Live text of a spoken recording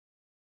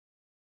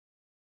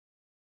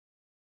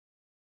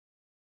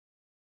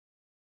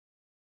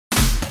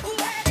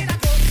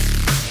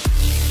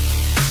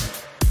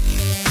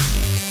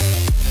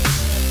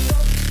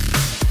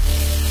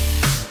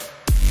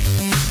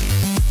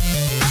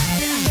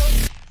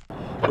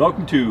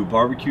Welcome to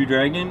BBQ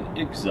Dragon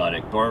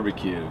Exotic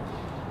Barbecue.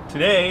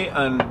 Today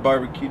on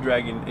BBQ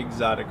Dragon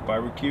Exotic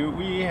Barbecue,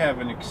 we have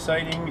an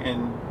exciting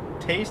and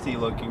tasty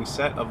looking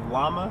set of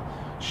llama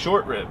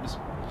short ribs.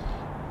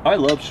 I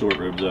love short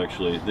ribs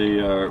actually. They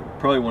are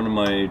probably one of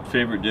my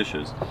favorite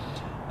dishes.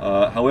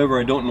 However,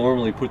 I don't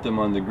normally put them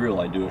on the grill.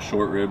 I do a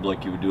short rib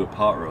like you would do a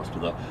pot roast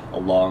with a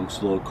long,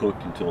 slow cook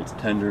until it's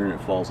tender and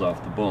it falls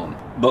off the bone.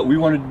 But we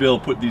wanted to be able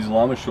to put these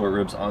llama short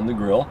ribs on the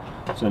grill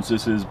since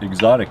this is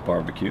exotic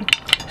barbecue.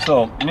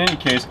 So, in any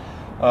case,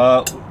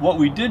 what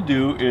we did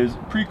do is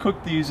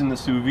pre-cook these in the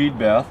sous vide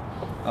bath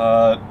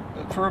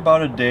for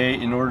about a day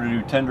in order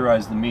to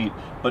tenderize the meat,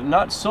 but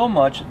not so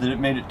much that it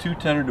made it too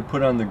tender to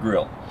put on the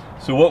grill.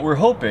 So what we're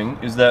hoping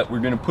is that we're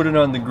going to put it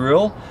on the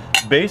grill,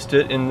 baste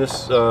it in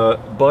this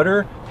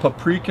butter,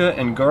 paprika,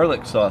 and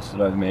garlic sauce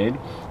that I've made,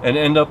 and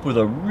end up with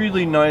a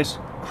really nice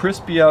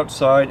crispy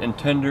outside and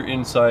tender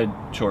inside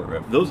short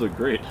rib. Those look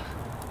great.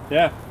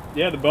 Yeah,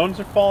 the bones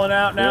are falling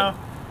out now. Yep.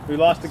 We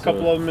lost a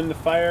couple of them in the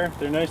fire.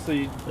 They're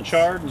nicely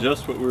charred.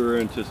 Just what we were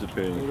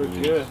anticipating. They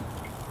look good.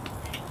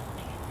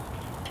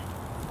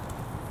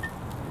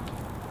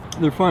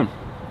 They're fun.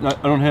 I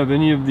don't have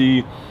any of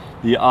the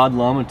odd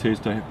llama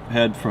taste I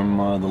had from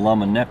the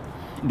llama neck.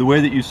 The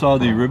way that you saw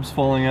the ribs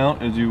falling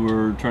out as you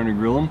were trying to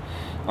grill them,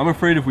 I'm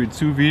afraid if we'd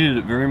sous vide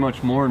it very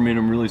much more and made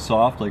them really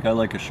soft, like I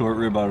like a short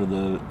rib out of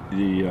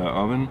the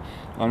oven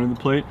onto the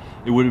plate,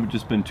 it would have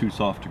just been too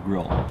soft to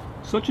grill.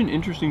 Such an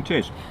interesting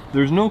taste.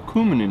 There's no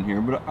cumin in here,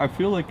 but I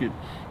feel like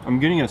I'm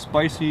getting a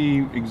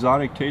spicy,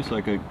 exotic taste,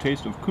 like a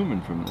taste of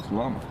cumin from this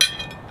llama.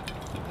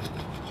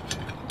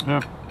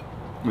 Yeah,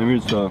 maybe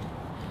it's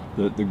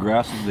the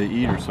grasses they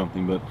eat or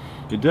something, but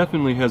it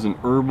definitely has an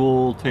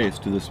herbal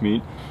taste to this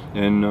meat,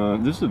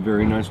 and this is a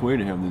very nice way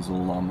to have these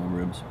little llama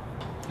ribs.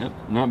 Yep,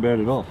 not bad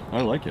at all.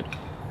 I like it.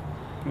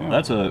 Yeah.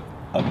 That's a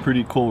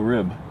pretty cool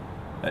rib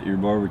at your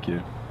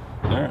barbecue.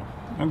 There.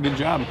 Oh, good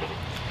job.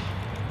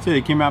 I'd say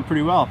they came out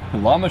pretty well.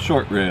 Llama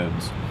short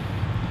ribs.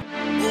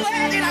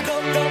 Where did I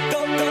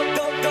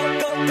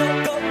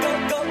go?